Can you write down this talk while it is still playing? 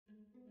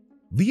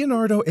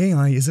Leonardo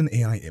AI is an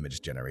AI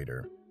image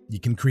generator. You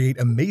can create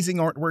amazing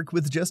artwork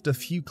with just a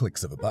few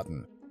clicks of a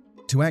button.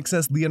 To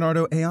access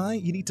Leonardo AI,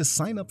 you need to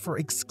sign up for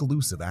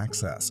exclusive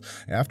access.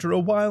 After a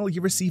while, you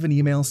receive an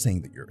email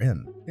saying that you're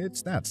in.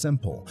 It's that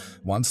simple.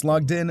 Once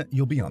logged in,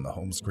 you'll be on the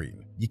home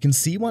screen. You can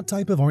see what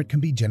type of art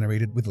can be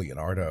generated with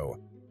Leonardo.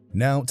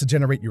 Now, to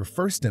generate your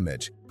first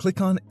image,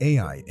 click on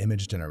AI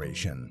Image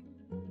Generation.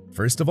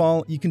 First of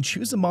all, you can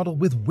choose a model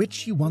with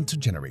which you want to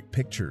generate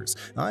pictures.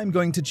 I'm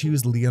going to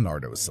choose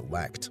Leonardo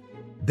Select.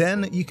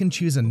 Then you can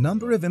choose a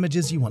number of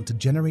images you want to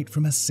generate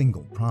from a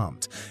single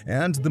prompt.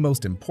 And the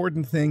most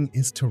important thing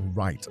is to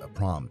write a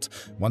prompt.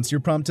 Once your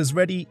prompt is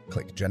ready,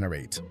 click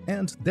Generate.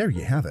 And there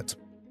you have it.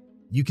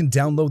 You can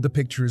download the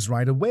pictures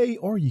right away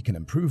or you can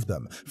improve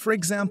them. For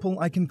example,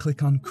 I can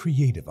click on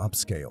Creative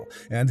Upscale,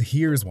 and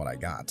here's what I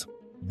got.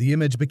 The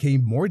image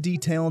became more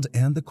detailed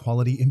and the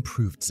quality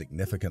improved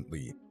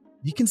significantly.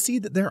 You can see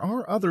that there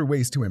are other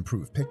ways to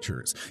improve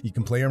pictures. You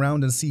can play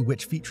around and see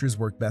which features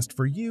work best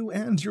for you,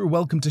 and you're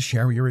welcome to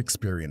share your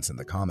experience in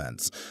the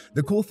comments.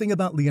 The cool thing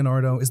about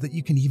Leonardo is that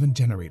you can even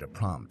generate a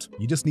prompt.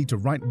 You just need to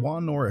write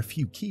one or a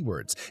few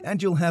keywords,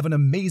 and you'll have an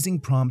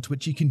amazing prompt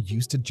which you can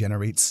use to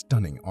generate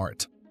stunning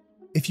art.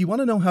 If you want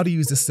to know how to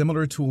use a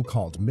similar tool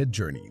called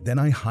Midjourney, then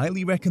I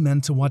highly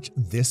recommend to watch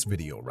this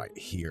video right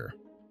here.